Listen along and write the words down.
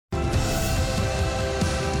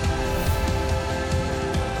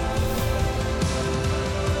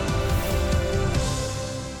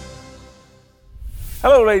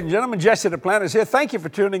Hello, ladies and gentlemen. Jesse the Planner is here. Thank you for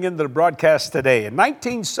tuning into the broadcast today. In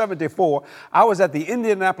 1974, I was at the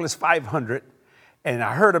Indianapolis 500, and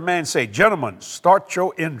I heard a man say, "Gentlemen, start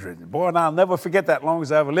your engine." Boy, and I'll never forget that long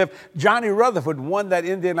as I ever live. Johnny Rutherford won that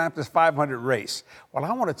Indianapolis 500 race. Well,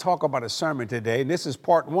 I want to talk about a sermon today, and this is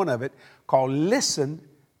part one of it, called Listen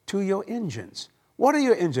to Your Engines. What are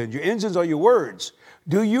your engines? Your engines are your words.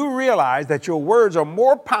 Do you realize that your words are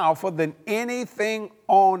more powerful than anything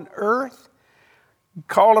on earth?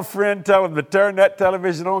 Call a friend, tell them to turn that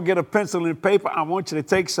television on, get a pencil and paper. I want you to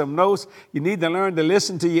take some notes. You need to learn to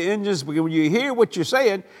listen to your engines, because when you hear what you're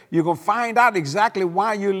saying, you're going to find out exactly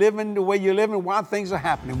why you're living the way you're living, why things are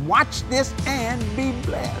happening. Watch this and be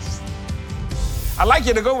blessed. I'd like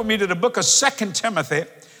you to go with me to the book of 2 Timothy.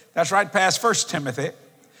 That's right past 1 Timothy.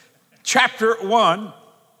 Chapter 1,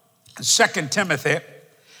 2 Timothy,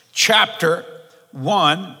 chapter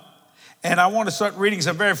 1. And I want to start reading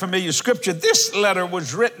some very familiar scripture. This letter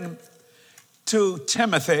was written to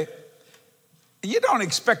Timothy. You don't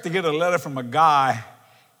expect to get a letter from a guy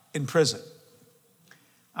in prison.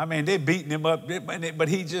 I mean, they're beating him up, but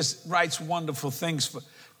he just writes wonderful things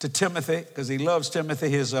to Timothy because he loves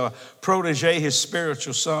Timothy, his protege, his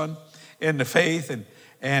spiritual son in the faith.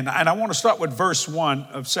 And I want to start with verse 1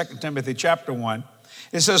 of 2 Timothy chapter 1.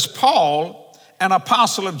 It says, Paul, an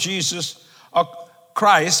apostle of Jesus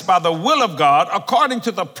Christ, by the will of God, according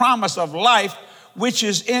to the promise of life which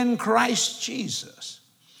is in Christ Jesus.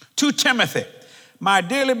 To Timothy, my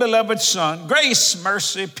dearly beloved son, grace,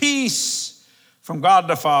 mercy, peace from God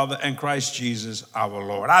the Father and Christ Jesus our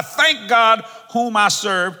Lord. I thank God whom I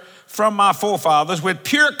serve from my forefathers with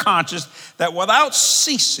pure conscience, that without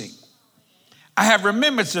ceasing I have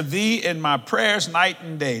remembrance of thee in my prayers night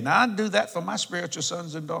and day. Now I do that for my spiritual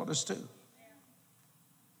sons and daughters too.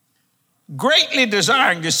 Greatly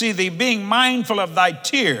desiring to see thee, being mindful of thy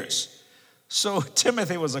tears. So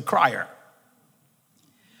Timothy was a crier,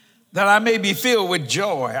 that I may be filled with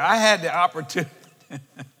joy. I had the opportunity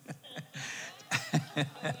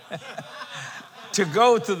to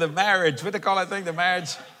go to the marriage. What do they call that thing? The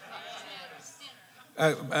marriage?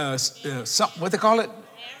 What they call it?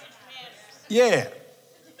 Yeah.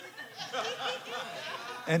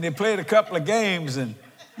 And they played a couple of games, and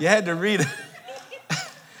you had to read.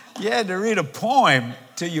 You had to read a poem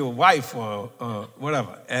to your wife or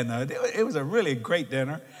whatever. And it was a really great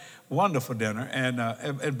dinner, wonderful dinner,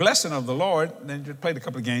 and blessing of the Lord. Then just played a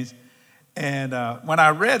couple of games. And when I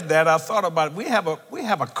read that, I thought about it. We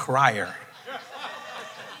have a crier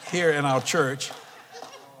here in our church,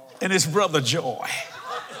 and it's Brother Joy.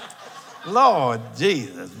 Lord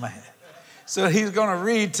Jesus, man. So he's going to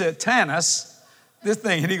read to Tanis this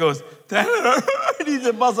thing, and he goes, Tanis, and he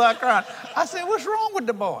just busts out crying. I said, what's wrong with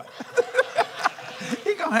the boy?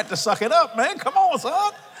 He's going to have to suck it up, man. Come on,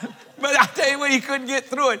 son. But I tell you what, he couldn't get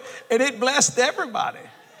through it. And it blessed everybody,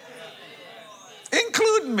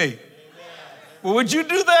 including me. Well, would you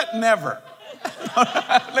do that? Never.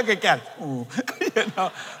 Look at Cat.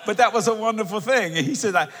 But that was a wonderful thing. And he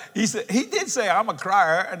did say, I'm a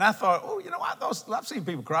crier. And I thought, I've seen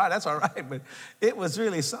people cry. That's all right. But it was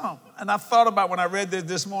really something. And I thought about when I read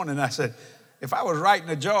this morning, I said, if I was writing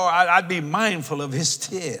a Joe, I'd be mindful of his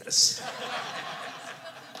tears.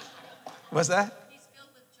 What's that?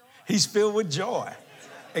 He's filled with joy.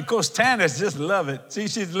 And of course, Tanis just love it. See,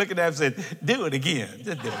 she's looking at him and said, do it again.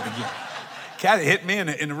 Just do it again. Kathy hit me in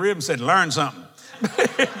the rib and said, learn something.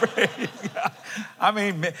 I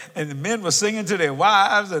mean, and the men were singing to their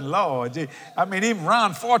wives, and Lord, I mean, even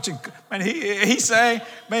Ron Fortune, man, he sang,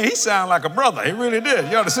 man, he sounded like a brother. He really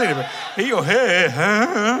did. You ought to see him. He go, hey.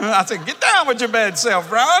 I said, get down with your bad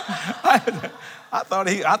self, Ron. I thought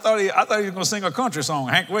he was going to sing a country song.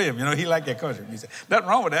 Hank Williams, he liked that country. He said, nothing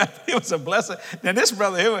wrong with that. It was a blessing. Then this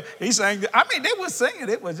brother, he sang. I mean, they were singing.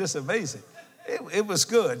 It was just amazing. It was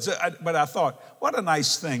good. But I thought, what a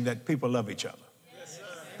nice thing that people love each other. Yes,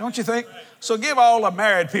 don't you think? So give all the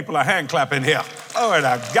married people a hand clap in here. Oh,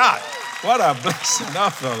 to God. What a blessing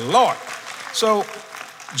of the Lord. So,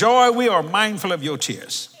 Joy, we are mindful of your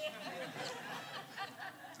tears.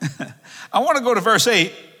 I want to go to verse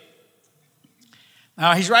 8.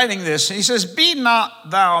 Now, he's writing this. He says, be not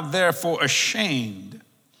thou therefore ashamed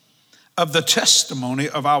of the testimony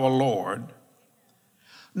of our Lord,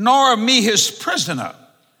 nor of me his prisoner,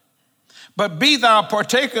 but be thou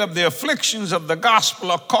partaker of the afflictions of the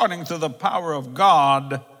gospel according to the power of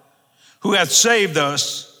God, who hath saved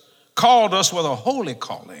us, called us with a holy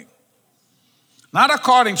calling, not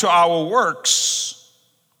according to our works,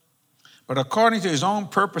 but according to his own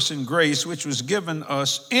purpose and grace, which was given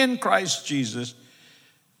us in Christ Jesus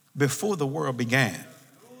before the world began.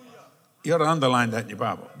 You ought to underline that in your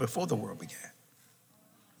Bible, before the world began.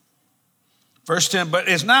 Verse 10, but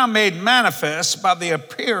is now made manifest by the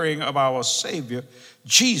appearing of our Savior,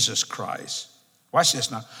 Jesus Christ. Watch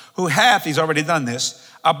this now. Who hath, he's already done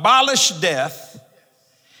this, abolished death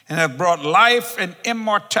and hath brought life and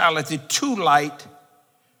immortality to light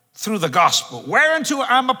through the gospel, whereunto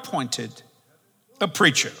I'm appointed a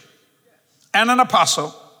preacher and an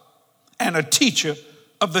apostle and a teacher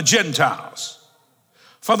of the Gentiles.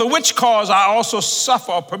 For the which cause I also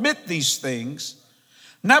suffer or permit these things.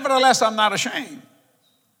 Nevertheless, I'm not ashamed.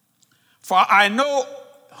 For I know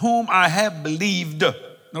whom I have believed.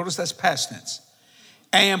 Notice that's past tense.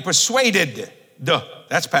 And am persuaded,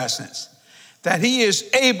 that's past tense, that he is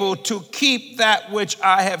able to keep that which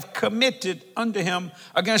I have committed unto him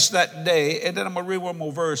against that day. And then I'm going to read one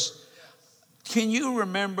more verse. Can you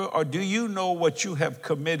remember, or do you know what you have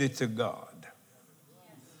committed to God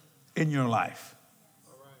in your life?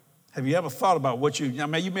 Have you ever thought about what you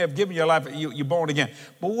may have given your life, you're born again,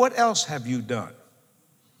 but what else have you done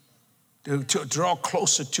to draw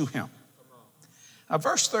closer to him? Now,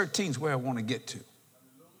 verse 13 is where I want to get to. It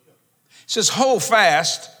says, hold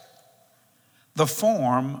fast the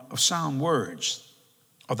form of sound words,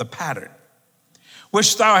 or the pattern,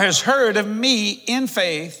 which thou hast heard of me in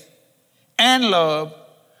faith and love,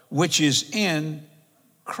 which is in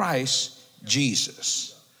Christ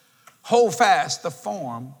Jesus. Hold fast the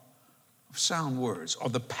form of sound words, or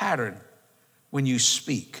the pattern when you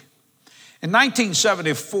speak. In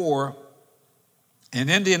 1974, in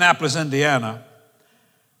Indianapolis, Indiana,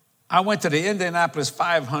 I went to the Indianapolis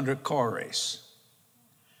 500 car race.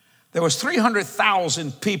 There was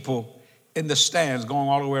 300,000 people in the stands going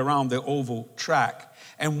all the way around the oval track,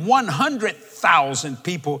 and 100,000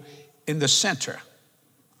 people in the center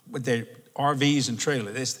with their RVs and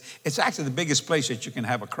trailers. It's actually the biggest place that you can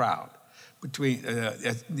have a crowd, between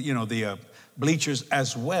the bleachers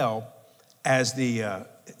as well as the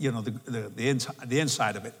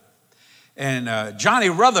inside of it. And Johnny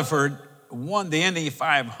Rutherford won the Indy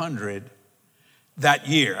 500 that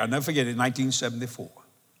year. I'll never forget it, in 1974.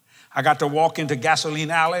 I got to walk into Gasoline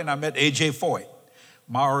Alley and I met A.J. Foyt,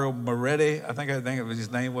 Mario Moretti, I think it was his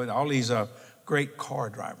name, all these great car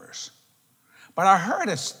drivers. But I heard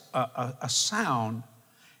a sound,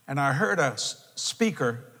 and I heard a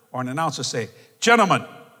speaker or an announcer say, gentlemen,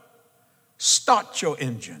 start your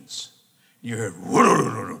engines. You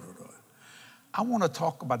heard, I want to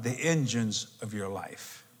talk about the engines of your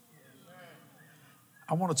life.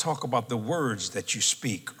 I want to talk about the words that you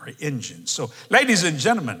speak are engines. So, ladies and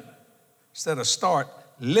gentlemen, instead of start,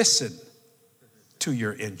 listen to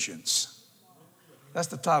your engines. That's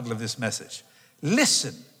the title of this message.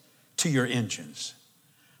 Listen to your engines.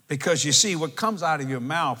 Because you see, what comes out of your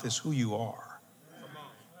mouth is who you are.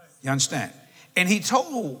 You understand? And he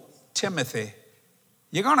told Timothy,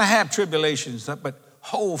 you're going to have tribulations, but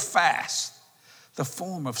hold fast the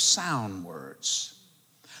form of sound words.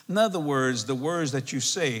 In other words, the words that you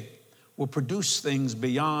say will produce things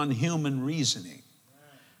beyond human reasoning.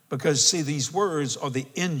 Because, see, these words are the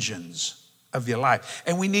engines of your life.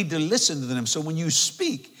 And we need to listen to them. So when you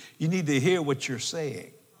speak, you need to hear what you're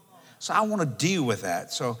saying. So I want to deal with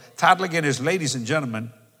that. So title again is, ladies and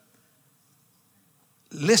gentlemen,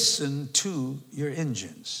 listen to your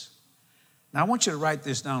engines. Now I want you to write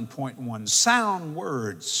this down, point one. Sound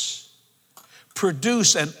words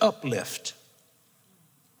produce an uplift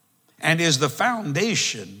and is the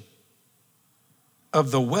foundation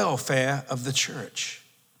of the welfare of the church.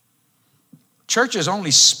 Churches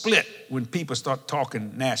only split when people start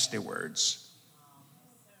talking nasty words,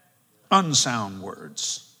 unsound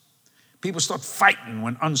words. People start fighting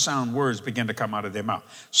when unsound words begin to come out of their mouth.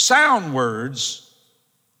 Sound words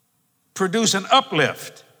produce an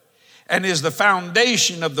uplift and is the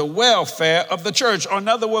foundation of the welfare of the church. Or in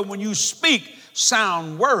other words, when you speak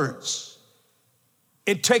sound words,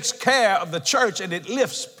 it takes care of the church and it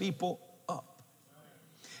lifts people up.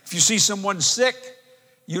 If you see someone sick,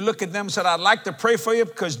 you look at them and say, I'd like to pray for you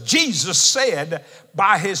because Jesus said,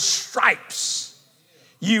 by his stripes,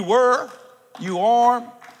 you were, you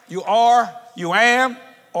are, you am,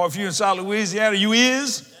 or if you're in South Louisiana, you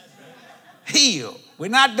is healed. We're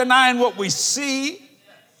not denying what we see.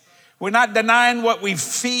 We're not denying what we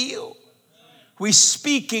feel. We're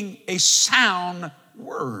speaking a sound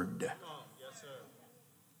word.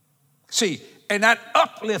 See, and that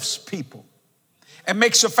uplifts people and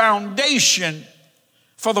makes a foundation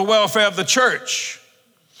for the welfare of the church.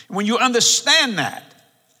 When you understand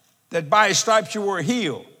that by his stripes you were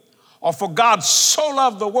healed, or for God so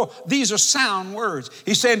loved the world, these are sound words.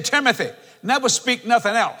 He's saying, Timothy, never speak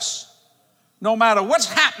nothing else, no matter what's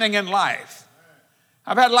happening in life.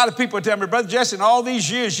 I've had a lot of people tell me, Brother Jesse, in all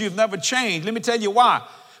these years you've never changed. Let me tell you why.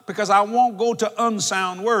 because I won't go to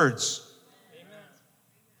unsound words.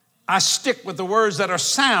 I stick with the words that are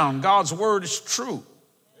sound. God's word is true.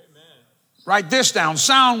 Write this down.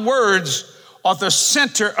 Sound words are the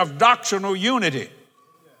center of doctrinal unity.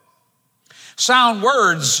 Sound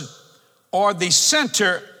words are the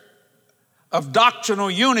center of doctrinal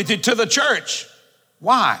unity to the church.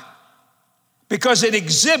 Why? Because it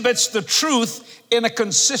exhibits the truth in a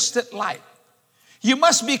consistent light. You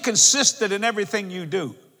must be consistent in everything you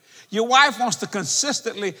do. Your wife wants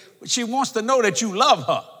to she wants to know that you love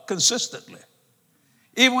her consistently.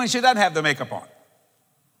 Even when she doesn't have the makeup on.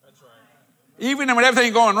 That's right. Even when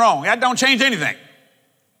everything's going wrong. That don't change anything.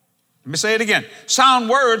 Let me say it again. Sound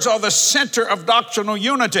words are the center of doctrinal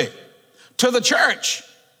unity to the church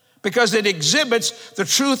because it exhibits the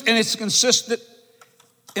truth in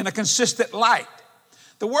a consistent light.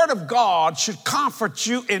 The word of God should comfort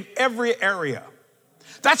you in every area.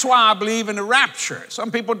 That's why I believe in the rapture.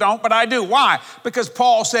 Some people don't, but I do. Why? Because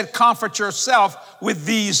Paul said, comfort yourself with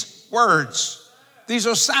these words. These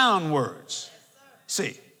are sound words.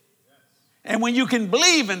 See? And when you can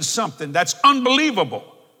believe in something that's unbelievable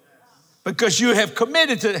because you have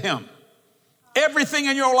committed to him, everything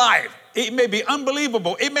in your life, it may be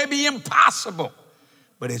unbelievable, it may be impossible,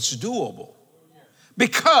 but it's doable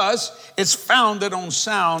because it's founded on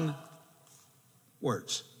sound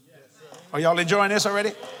words. Are y'all enjoying this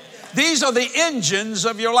already? These are the engines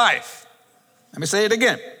of your life. Let me say it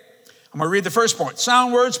again. I'm going to read the first point.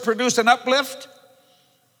 Sound words produce an uplift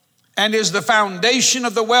and is the foundation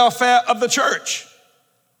of the welfare of the church.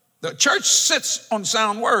 The church sits on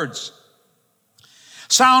sound words.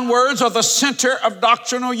 Sound words are the center of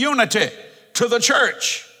doctrinal unity to the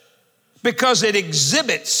church because it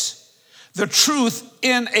exhibits the truth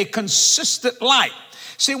in a consistent light.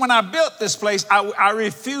 See, when I built this place, I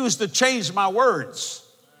refused to change my words.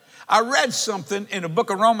 I read something in the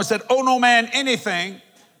book of Romans that owe no man anything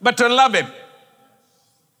but to love him.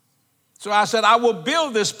 So I said, I will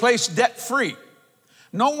build this place debt-free.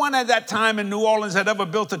 No one at that time in New Orleans had ever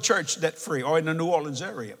built a church debt-free or in the New Orleans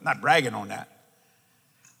area. I'm not bragging on that.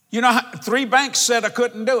 You know, 3 banks said I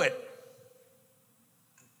couldn't do it.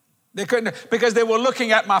 They couldn't because they were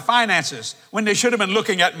looking at my finances when they should have been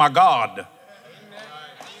looking at my God.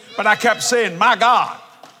 But I kept saying, my God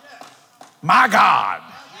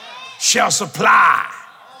shall supply.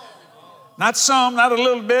 Not some, not a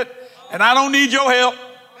little bit. And I don't need your help.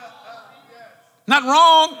 Not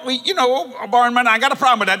wrong. Borrowing money, I got a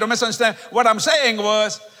problem with that. Don't misunderstand. What I'm saying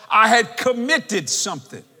was I had committed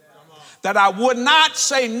something that I would not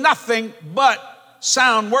say nothing but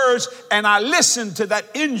sound words. And I listened to that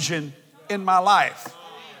engine in my life.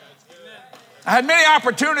 I had many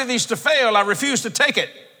opportunities to fail. I refused to take it.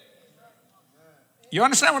 You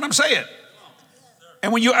understand what I'm saying?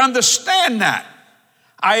 And when you understand that,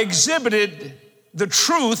 I exhibited the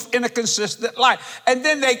truth in a consistent light. And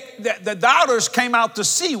then the doubters came out to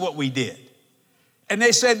see what we did. And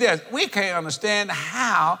they said this, we can't understand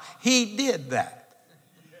how he did that.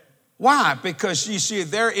 Why? Because you see,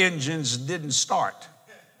 their engines didn't start.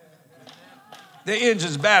 Their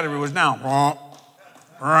engine's battery was now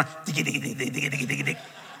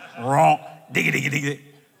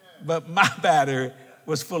but my battery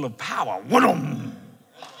was full of power.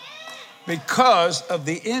 Because of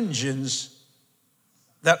the engines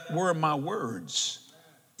that were my words,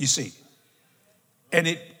 you see.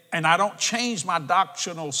 And I don't change my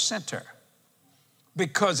doctrinal center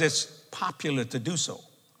because it's popular to do so.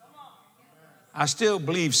 I still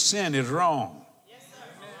believe sin is wrong.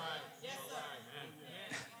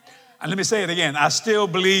 And let me say it again. I still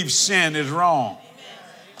believe sin is wrong.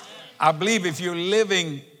 I believe if you're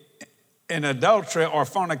living in adultery or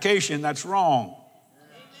fornication, that's wrong.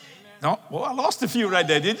 No, well, I lost a few right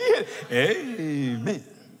there, did you? Amen.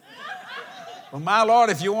 Well, my Lord,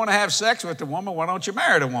 if you want to have sex with a woman, why don't you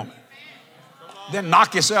marry the woman? Then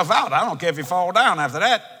knock yourself out. I don't care if you fall down after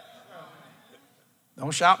that.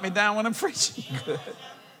 Don't shout me down when I'm preaching.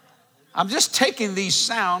 I'm just taking these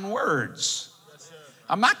sound words.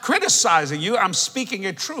 I'm not criticizing you. I'm speaking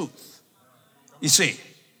a truth. You see.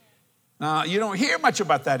 Now, you don't hear much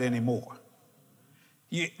about that anymore.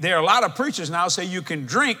 There are a lot of preachers now say you can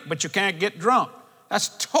drink, but you can't get drunk. That's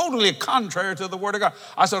totally contrary to the word of God.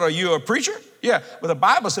 I said, are you a preacher? Yeah. Well, the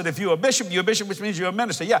Bible said if you're a bishop, which means you're a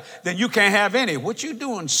minister. Yeah. Then you can't have any. What you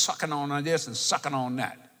doing sucking on this and sucking on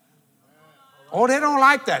that? Oh, they don't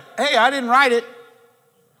like that. Hey, I didn't write it.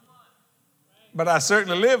 But I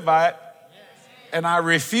certainly live by it. And I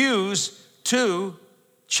refuse to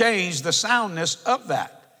change the soundness of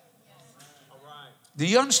that. Do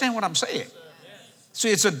you understand what I'm saying? See,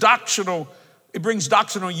 it brings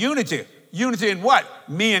doctrinal unity. Unity in what?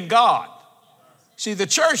 Me and God. See, the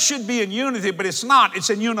church should be in unity, but it's not. It's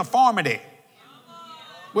in uniformity.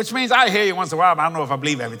 Which means I hear you once in a while, but I don't know if I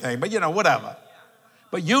believe everything, but whatever.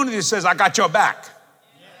 But unity says, I got your back.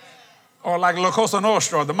 Or like La Cosa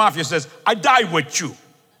Nostra, the mafia says, I die with you.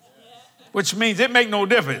 Which means it make no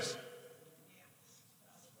difference.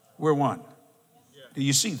 We're one. Do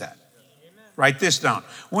you see that? Write this down.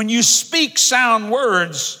 When you speak sound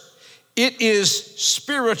words, it is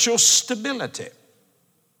spiritual stability.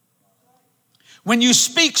 When you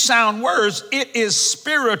speak sound words, it is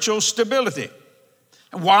spiritual stability.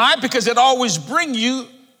 Why? Because it always brings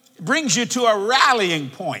you to a rallying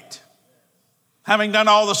point. Having done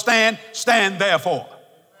all the stand therefore.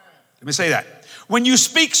 Let me say that. When you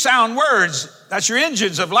speak sound words, that's your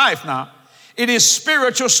engines of life now, it is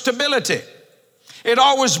spiritual stability. It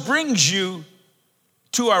always brings you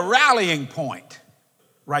to a rallying point.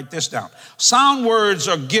 Write this down. Sound words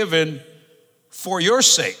are given for your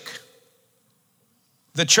sake,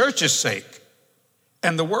 the church's sake,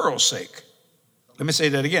 and the world's sake. Let me say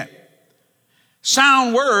that again.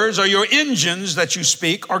 Sound words, or your engines that you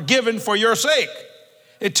speak, are given for your sake.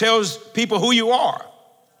 It tells people who you are.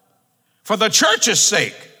 For the church's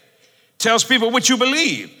sake, it tells people what you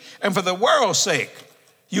believe. And for the world's sake,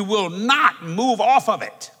 you will not move off of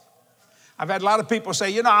it. I've had a lot of people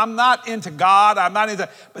say, I'm not into God,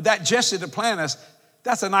 but that Jesse the planter,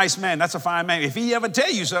 that's a nice man, that's a fine man. If he ever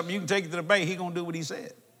tell you something, you can take it to the bank, he's going to do what he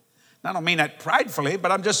said. Now, I don't mean that pridefully,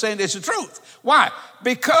 but I'm just saying it's the truth. Why?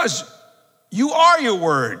 Because you are your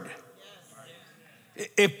word.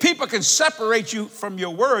 If people can separate you from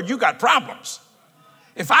your word, you got problems.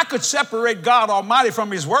 If I could separate God Almighty from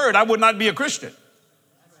his word, I would not be a Christian.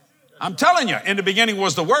 I'm telling you, in the beginning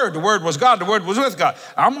was the Word was God, the Word was with God.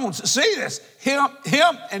 I'm going to say this, him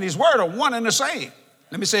and his word are one and the same.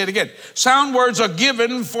 Let me say it again. Sound words are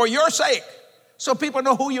given for your sake, so people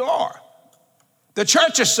know who you are. The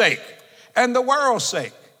church's sake and the world's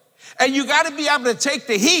sake. And you got to be able to take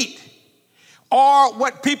the heat or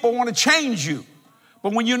what people want to change you.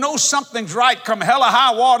 But when you know something's right, come hell or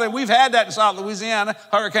high water, and we've had that in South Louisiana,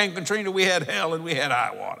 Hurricane Katrina, we had hell and we had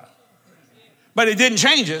high water. But it didn't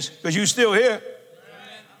change us because you're still here.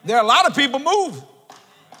 There are a lot of people move.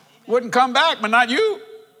 Wouldn't come back, but not you.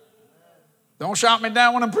 Don't shout me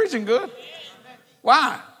down when I'm preaching good.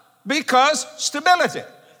 Why? Because stability.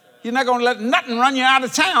 You're not going to let nothing run you out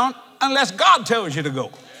of town unless God tells you to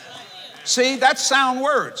go. See, that's sound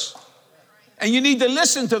words. And you need to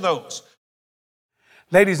listen to those.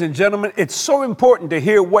 Ladies and gentlemen, it's so important to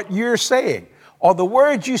hear what you're saying. Are the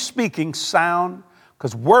words you're speaking sound?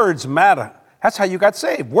 Because words matter. That's how you got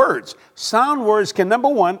saved, words. Sound words can, number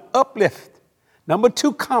one, uplift. Number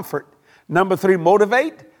two, comfort. Number three,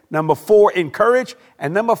 motivate. Number four, encourage.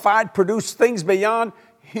 And number five, produce things beyond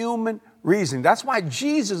human reasoning. That's why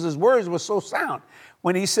Jesus' words were so sound.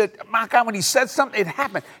 When he said, my God, when he said something, it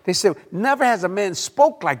happened. They said, never has a man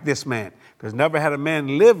spoke like this man, because never had a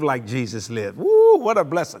man lived like Jesus lived. Woo, what a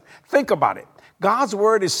blessing. Think about it. God's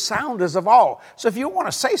word is soundest of all. So if you want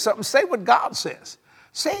to say something, say what God says.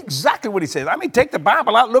 Say exactly what he says. I mean, take the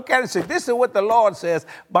Bible out, look at it and say, this is what the Lord says.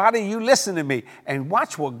 Body, you listen to me and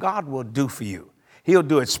watch what God will do for you. He'll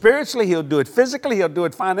do it spiritually. He'll do it physically. He'll do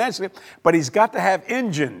it financially. But he's got to have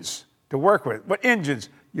engines to work with. What engines?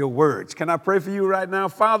 Your words. Can I pray for you right now?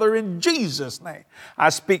 Father, in Jesus' name, I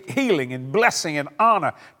speak healing and blessing and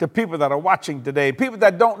honor to people that are watching today, people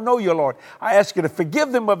that don't know you, Lord. I ask you to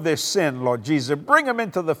forgive them of their sin, Lord Jesus. Bring them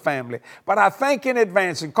into the family. But I thank in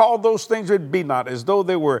advance and call those things that be not as though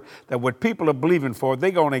they were, that what people are believing for,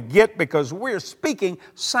 they're going to get, because we're speaking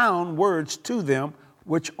sound words to them,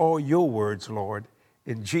 which are your words, Lord.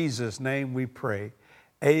 In Jesus' name we pray.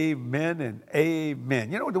 Amen and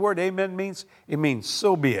amen. You know what the word amen means? It means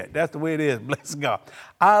so be it. That's the way it is. Bless God.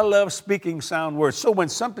 I love speaking sound words. So when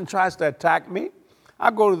something tries to attack me,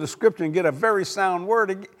 I go to the scripture and get a very sound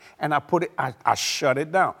word and I shut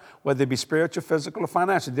it down, whether it be spiritual, physical, or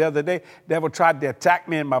financial. The other day, the devil tried to attack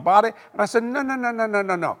me in my body. And I said,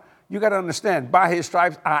 no. You got to understand, by his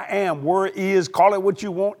stripes, I am, word is, call it what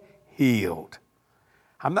you want, healed.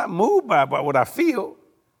 I'm not moved by what I feel.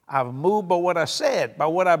 I'm moved by what I said, by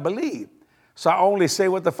what I believe. So I only say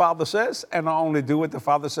what the Father says, and I only do what the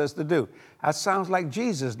Father says to do. That sounds like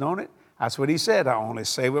Jesus, don't it? That's what he said. I only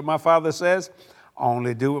say what my Father says, I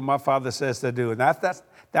only do what my Father says to do. And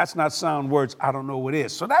that's not sound words. I don't know what it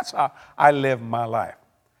is. So that's how I live my life.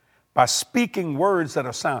 by speaking words that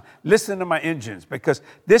are sound. Listen to my engines, because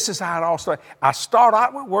this is how it all starts. I start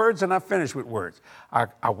out with words and I finish with words.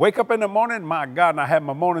 I wake up in the morning, my God, and I have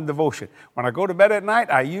my morning devotion. When I go to bed at night,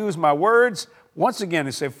 I use my words once again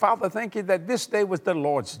and say, Father, thank you that this day was the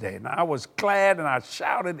Lord's day. And I was glad and I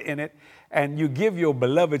shouted in it, and you give your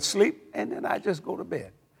beloved sleep, and then I just go to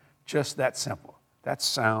bed. Just that simple. That's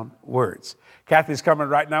sound words. Kathy's coming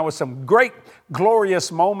right now with some great,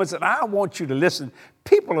 glorious moments, and I want you to listen.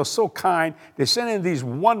 People are so kind. They send in these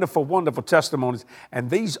wonderful, wonderful testimonies, and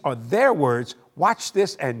these are their words. Watch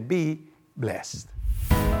this and be blessed.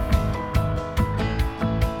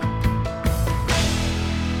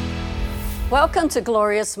 Welcome to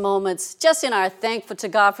Glorious Moments. Jesse and I are thankful to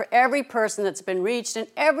God for every person that's been reached and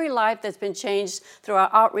every life that's been changed through our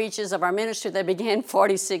outreaches of our ministry that began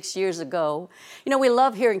 46 years ago. You know, we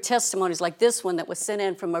love hearing testimonies like this one that was sent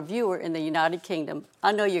in from a viewer in the United Kingdom.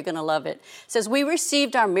 I know you're going to love it. It says, we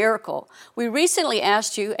received our miracle. We recently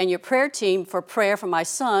asked you and your prayer team for prayer for my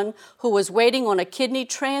son, who was waiting on a kidney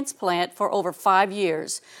transplant for over 5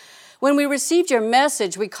 years. When we received your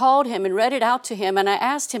message, we called him and read it out to him, and I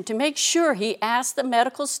asked him to make sure he asked the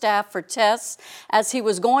medical staff for tests as he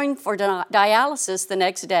was going for dialysis the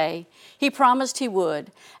next day. He promised he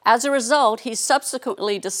would. As a result, he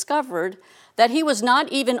subsequently discovered that he was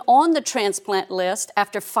not even on the transplant list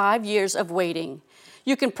after 5 years of waiting.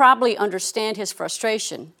 You can probably understand his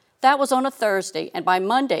frustration. That was on a Thursday, and by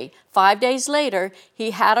Monday, 5 days later, he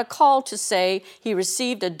had a call to say he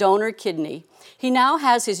received a donor kidney. He now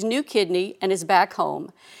has his new kidney and is back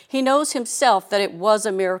home. He knows himself that it was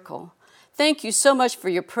a miracle. Thank you so much for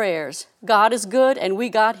your prayers. God is good, and we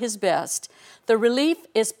got his best. The relief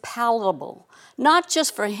is palatable, not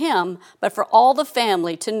just for him, but for all the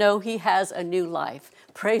family to know he has a new life.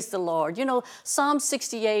 Praise the Lord. You know, Psalm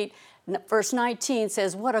 68, verse 19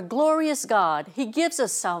 says, what a glorious God. He gives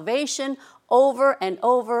us salvation over and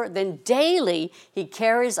over, then daily he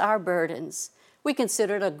carries our burdens. We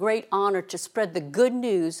consider it a great honor to spread the good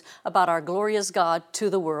news about our glorious God to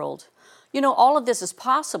the world. You know, all of this is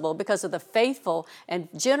possible because of the faithful and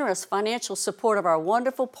generous financial support of our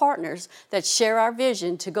wonderful partners that share our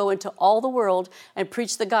vision to go into all the world and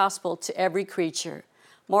preach the gospel to every creature.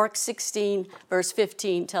 Mark 16, verse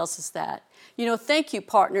 15 tells us that. You know, thank you,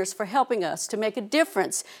 partners, for helping us to make a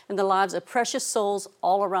difference in the lives of precious souls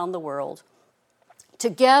all around the world.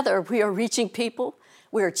 Together, we are reaching people.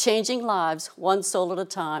 We are changing lives one soul at a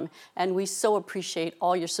time, and we so appreciate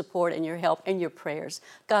all your support and your help and your prayers.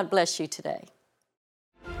 God bless you today.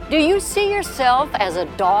 Do you see yourself as a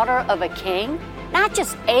daughter of a king? Not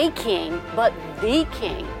just a king, but the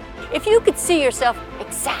king. If you could see yourself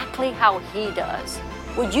exactly how he does,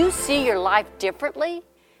 would you see your life differently?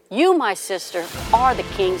 You, my sister, are the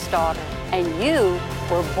king's daughter, and you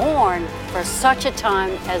were born for such a time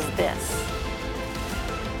as this.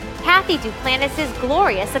 Kathy Duplantis'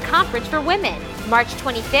 Glorious, a conference for women, March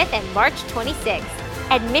 25th and March 26th.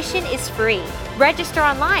 Admission is free. Register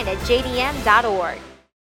online at jdm.org.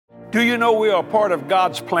 Do you know we are part of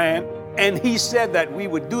God's plan? And he said that we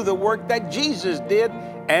would do the work that Jesus did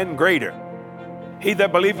and greater. He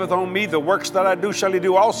that believeth on me, the works that I do shall he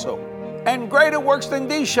do also. And greater works than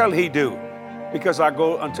these shall he do, because I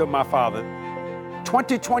go unto my Father.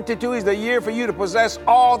 2022 is the year for you to possess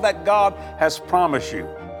all that God has promised you.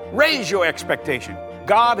 Raise your expectation.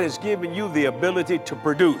 God has given you the ability to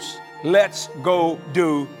produce. Let's go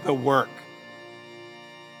do the work.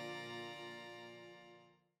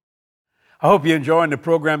 I hope you're enjoying the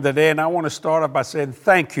program today, and I want to start off by saying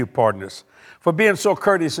thank you, partners, for being so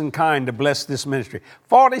courteous and kind to bless this ministry.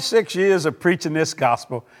 46 years of preaching this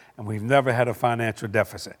gospel, and we've never had a financial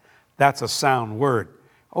deficit. That's a sound word.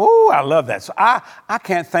 Oh, I love that. So I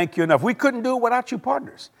can't thank you enough. We couldn't do it without you,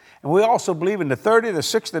 partners. And we also believe in the 30, the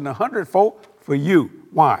 60, and the 100-fold for you.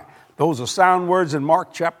 Why? Those are sound words in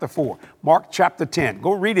Mark chapter 4, Mark chapter 10.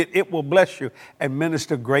 Go read it. It will bless you and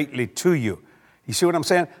minister greatly to you. You see what I'm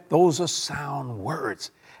saying? Those are sound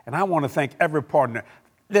words. And I want to thank every partner.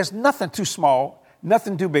 There's nothing too small,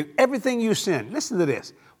 nothing too big. Everything you send, listen to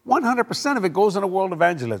this, 100% of it goes in the world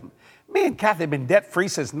evangelism. Me and Kathy have been debt-free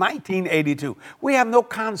since 1982. We have no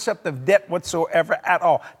concept of debt whatsoever at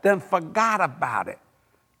all. Then forgot about it.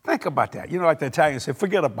 Think about that. You know, like the Italians say,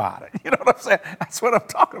 forget about it. You know what I'm saying? That's what I'm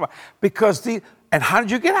talking about. And how did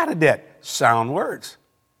you get out of debt? Sound words.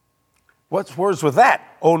 What's words with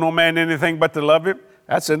that? Oh, no man anything but to love him.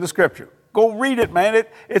 That's in the scripture. Go read it, man.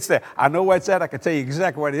 It's there. I know where it's at. I can tell you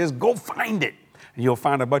exactly what it is. Go find it. And you'll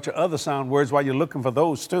find a bunch of other sound words while you're looking for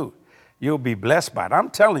those too. You'll be blessed by it. I'm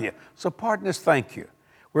telling you. So partners, thank you.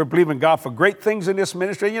 We're believing God for great things in this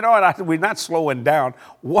ministry. You know what? We're not slowing down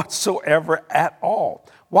whatsoever at all.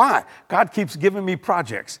 Why? God keeps giving me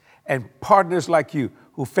projects and partners like you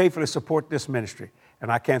who faithfully support this ministry. And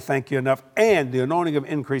I can't thank you enough. And the anointing of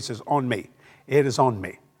increase is on me. It is on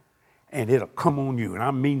me. And it'll come on you. And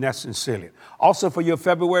I mean that sincerely. Also, for your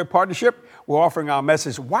February partnership, we're offering our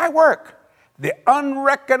message, Why Work? The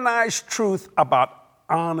unrecognized truth about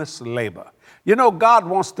honest labor. You know, God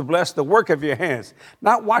wants to bless the work of your hands,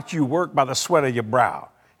 not watch you work by the sweat of your brow.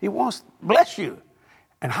 He wants to bless you.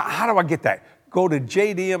 And how do I get that? Go to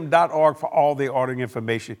jdm.org for all the ordering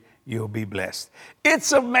information. You'll be blessed.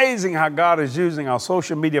 It's amazing how God is using our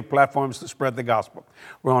social media platforms to spread the gospel.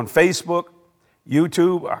 We're on Facebook,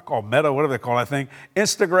 YouTube, I call Meta, whatever they call that thing,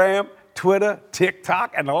 Instagram, Twitter,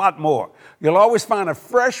 TikTok, and a lot more. You'll always find a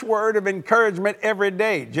fresh word of encouragement every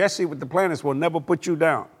day. Jesse with the Planners will never put you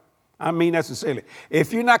down. I mean that sincerely.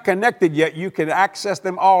 If you're not connected yet, you can access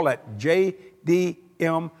them all at jdm.org.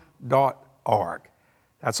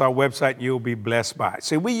 That's our website, and you'll be blessed by it.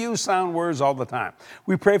 See, we use sound words all the time.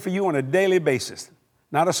 We pray for you on a daily basis,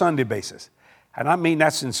 not a Sunday basis. And I mean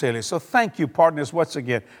that sincerely. So thank you, partners, once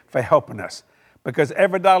again, for helping us. Because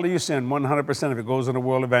every dollar you send, 100% of it goes into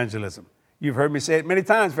world evangelism. You've heard me say it many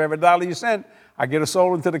times. For every dollar you send, I get a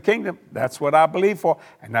soul into the kingdom. That's what I believe for,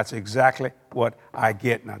 and that's exactly what I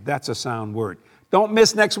get. Now, that's a sound word. Don't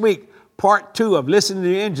miss next week, part 2 of Listening to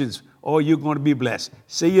the Engines, or you're going to be blessed.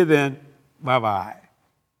 See you then. Bye-bye.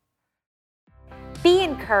 Be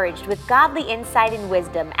encouraged with godly insight and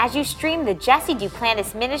wisdom as you stream the Jesse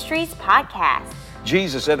Duplantis Ministries podcast.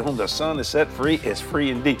 Jesus said, whom the Son is set free is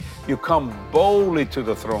free indeed. You come boldly to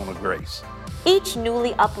the throne of grace. Each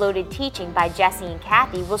newly uploaded teaching by Jesse and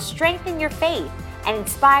Kathy will strengthen your faith and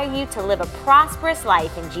inspire you to live a prosperous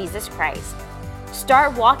life in Jesus Christ.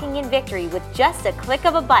 Start walking in victory with just a click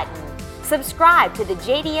of a button. Subscribe to the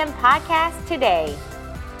JDM podcast today.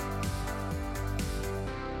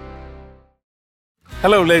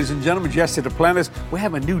 Hello, ladies and gentlemen, Jesse Duplantis. We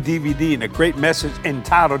have a new DVD and a great message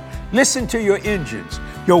entitled, Listen to Your Engines.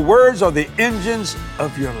 Your words are the engines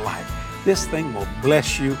of your life. This thing will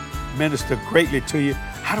bless you, minister greatly to you.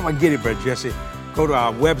 How do I get it, Brother Jesse? Go to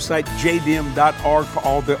our website, jdm.org, for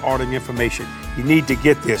all the ordering information. You need to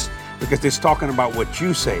get this because it's talking about what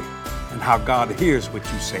you say and how God hears what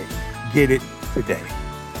you say. Get it today.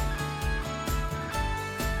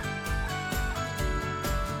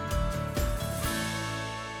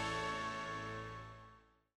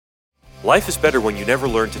 Life is better when you never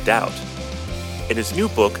learn to doubt. In his new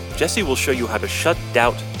book, Jesse will show you how to shut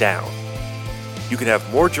doubt down. You can have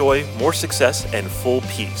more joy, more success, and full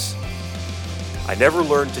peace. I Never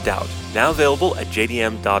Learned to Doubt, now available at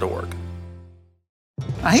jdm.org.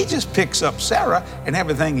 Now he just picks up Sarah and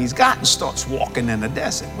everything he's got and starts walking in the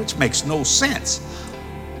desert, which makes no sense.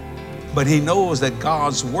 But he knows that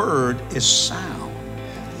God's word is sound.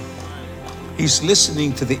 He's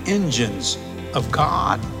listening to the engines of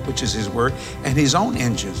God, which is his word, and his own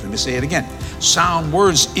engines. Let me say it again. Sound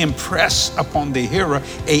words impress upon the hearer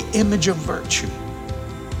an image of virtue,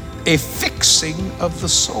 a fixing of the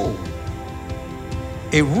soul,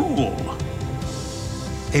 a rule,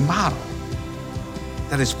 a model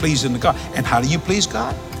that is pleasing to God. And how do you please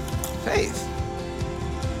God? Faith.